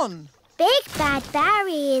on? Big Bad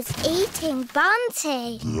Barry is eating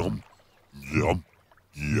Bunty. Yum, yum,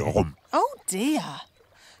 yum. Oh, dear.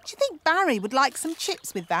 Do you think Barry would like some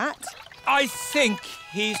chips with that? I think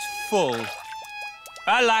he's full.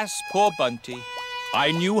 Alas, poor Bunty.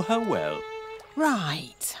 I knew her well.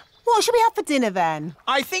 Right. What should we have for dinner, then?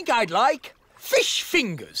 I think I'd like fish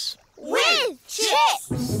fingers. With chips!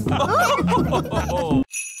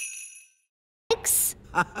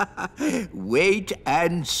 Wait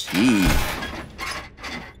and see.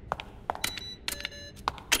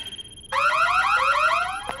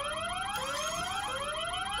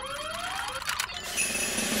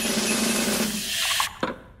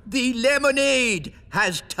 The lemonade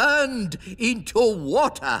has turned into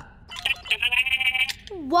water.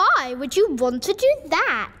 Why would you want to do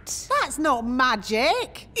that? That's not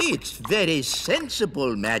magic. It's very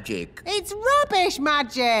sensible magic. It's rubbish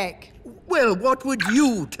magic. Well, what would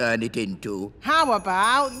you turn it into? How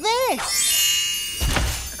about this?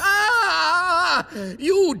 Ah!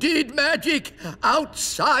 You did magic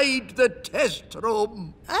outside the test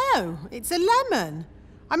room. Oh, it's a lemon.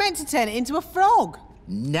 I meant to turn it into a frog.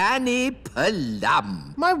 Nanny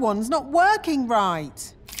Plum. My wand's not working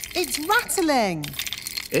right. It's rattling.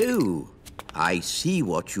 Oh, I see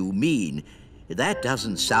what you mean. That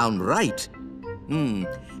doesn't sound right.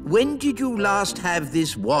 When did you last have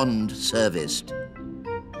this wand serviced?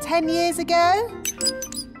 10 years ago?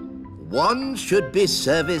 Wands should be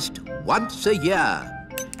serviced once a year.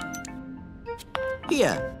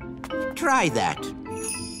 Here, try that.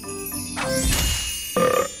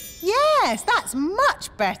 Yes, that's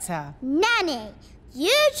much better. Nanny,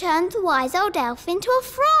 You turned the wise old elf into a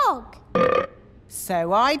frog.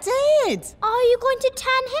 So I did. Are you going to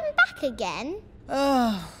turn him back again?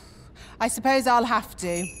 Oh, I suppose I'll have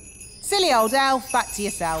to. Silly old elf, back to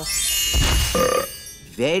yourself.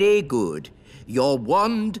 Very good. Your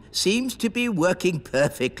wand seems to be working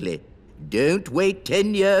perfectly. Don't wait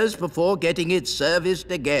 10 years before getting it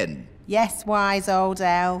serviced again. Yes, wise old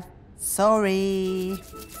elf. Sorry.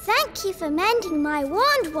 Thank you for mending my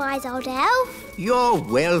wand, wise old elf. You're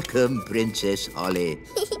welcome, Princess Holly.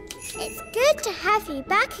 It's good to have you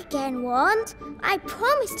back again, Wand. I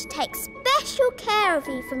promise to take special care of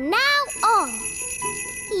you from now on.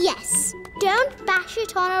 Yes, don't bash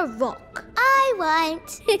it on a rock. I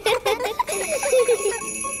won't.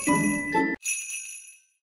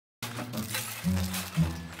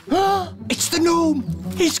 It's the gnome!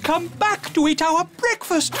 He's come back to eat our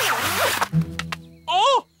breakfast!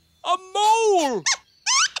 Oh! A mole!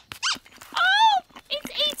 Oh!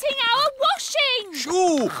 It's eating our washing!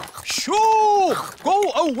 Shoo! Shoo!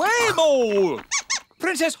 Go away, mole!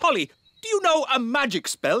 Princess Holly, do you know a magic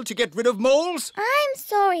spell to get rid of moles? I'm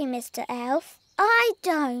sorry, Mr. Elf. I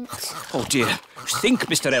don't. Oh, dear. Think,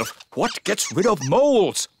 Mr. Elf. What gets rid of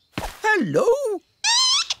moles? Hello?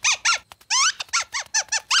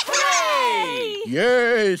 Hooray!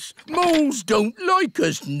 Yes, moles don't like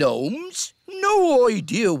us gnomes. No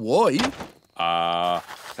idea why.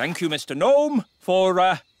 Thank you, Mr. Gnome,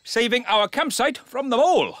 for saving our campsite from the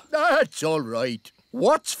mole. That's all right.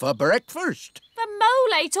 What's for breakfast? The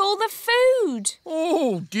mole ate all the food.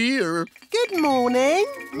 Oh, dear. Good morning.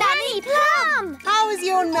 Nanny Plum! How was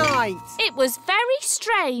your night? It was very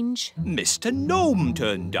strange. Mr. Gnome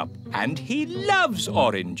turned up, and he loves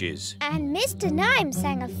oranges. And Mr. Gnome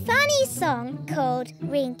sang a funny song called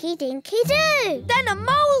Rinky Dinky Doo. Then a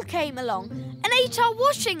mole came along and ate our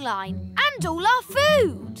washing line and all our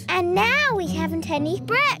food. And now we haven't any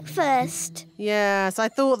breakfast. Yes, I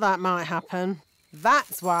thought that might happen.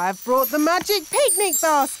 That's why I've brought the magic picnic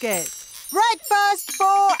basket. Breakfast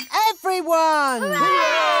for everyone!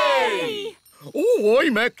 Hooray! Oh,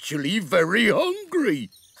 I'm actually very hungry.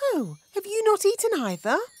 Oh, have you not eaten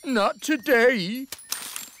either? Not today.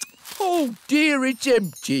 Oh, dear, it's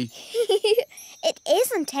empty. It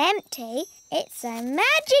isn't empty. It's a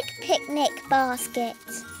magic picnic basket.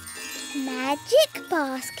 Magic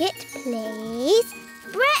basket, please.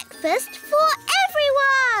 Breakfast for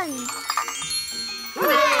everyone!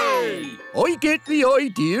 Hooray! I get the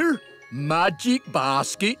idea. Magic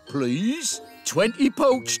basket, please. 20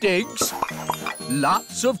 poached eggs,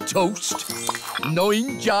 lots of toast,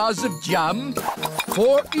 9 jars of jam,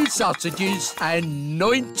 40 sausages and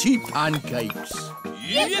 90 pancakes.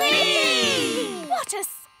 Yippee! What a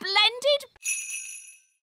splendid...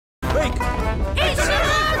 It's an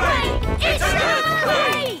earthquake! It's an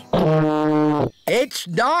earthquake! It's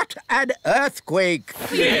not an earthquake.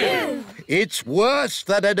 Phew! It's worse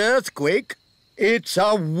than an earthquake. It's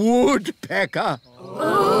a woodpecker.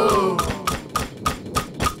 Oh.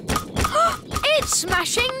 It's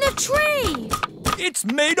smashing the tree. It's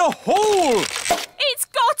made a hole. It's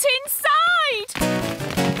got inside!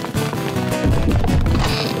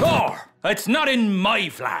 Oh, it's not in my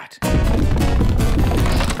flat.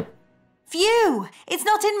 Phew! It's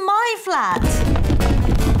not in my flat.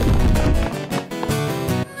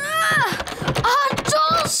 Our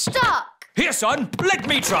door's stuck. Here, son, let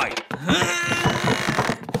me try.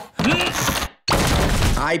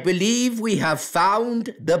 I believe we have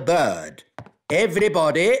found the bird.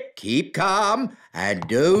 Everybody, keep calm and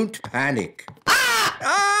don't panic. Ah!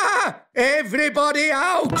 Ah! Everybody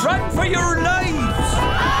out! Run for your lives!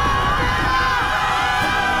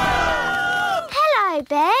 Hello,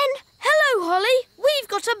 Ben. Hello, Holly. We've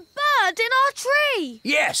got a bird in our tree.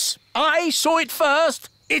 Yes, I saw it first.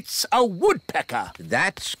 It's a woodpecker.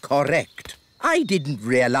 That's correct. I didn't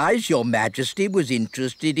realise Your Majesty was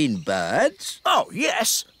interested in birds. Oh,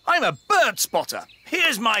 yes, I'm a bird spotter.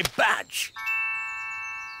 Here's my badge.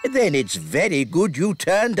 Then it's very good you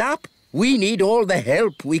turned up. We need all the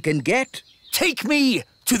help we can get. Take me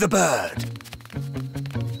to the bird.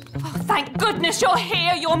 Oh, thank goodness you're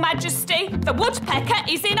here, Your Majesty. The woodpecker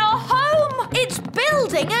is in our home. It's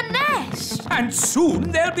building a nest. And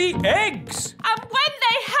soon there'll be eggs. And when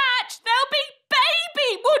they hatch, there'll be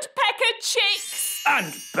baby woodpecker chicks.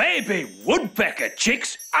 And baby woodpecker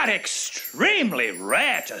chicks are extremely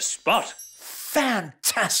rare to spot.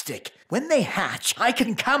 Fantastic. When they hatch, I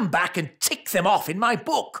can come back and tick them off in my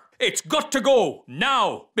book. It's got to go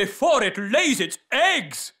now, before it lays its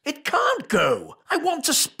eggs. It can't go. I want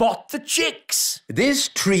to spot the chicks. This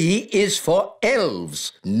tree is for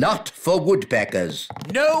elves, not for woodpeckers.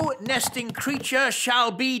 No nesting creature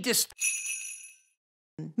shall be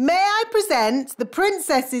May I present the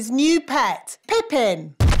princess's new pet,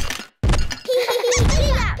 Pippin?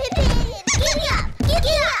 Giddy up, Pippin! Giddy up!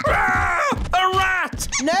 Giddy up! A rat!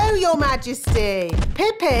 No, Your Majesty.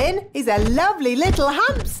 Pippin is a lovely little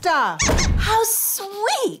hamster. How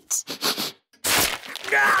sweet!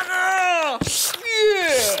 Yeah.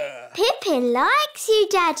 Pippin likes you,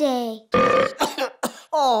 Daddy.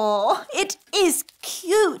 Oh, it is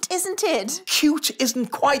cute, isn't it? Cute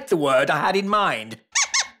isn't quite the word I had in mind.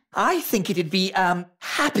 I think it'd be,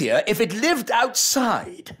 happier if it lived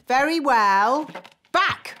outside. Very well.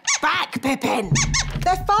 Back, Pippin.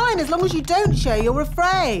 They're fine as long as you don't show you're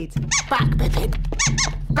afraid. Back, Pippin.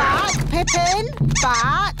 Back, Pippin.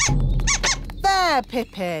 Back. There,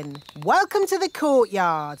 Pippin. Welcome to the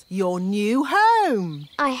courtyard, your new home.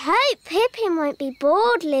 I hope Pippin won't be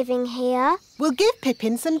bored living here. We'll give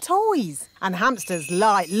Pippin some toys, and hamsters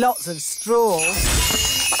like lots of straw.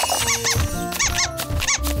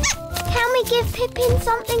 Can we give Pippin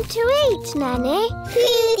something to eat, Nanny?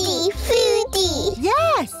 Foodie, foodie.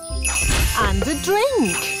 Yes, and a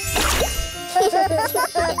drink.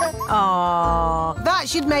 Aww, that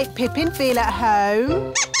should make Pippin feel at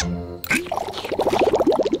home.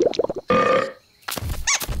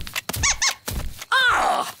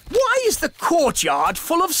 Why is the courtyard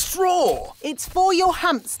full of straw? It's for your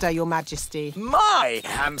hamster, Your Majesty. My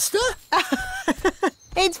hamster?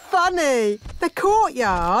 It's funny. The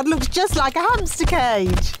courtyard looks just like a hamster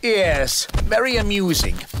cage. Yes, very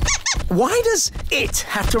amusing. Why does it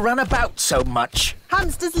have to run about so much?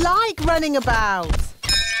 Hamsters like running about.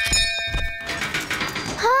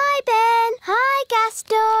 Hi, Ben. Hi,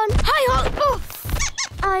 Gaston. Hi, Hot.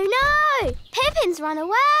 Oh, no. Pippin's run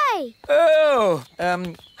away. Oh,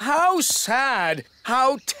 how sad.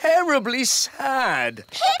 How terribly sad.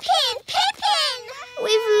 Pippin! Pippin!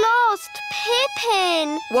 We've lost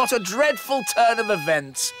Pippin. What a dreadful turn of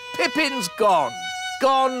events. Pippin's gone.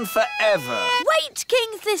 Gone forever. Wait,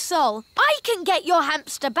 King Thistle. I can get your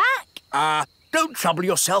hamster back. Don't trouble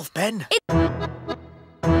yourself, Ben.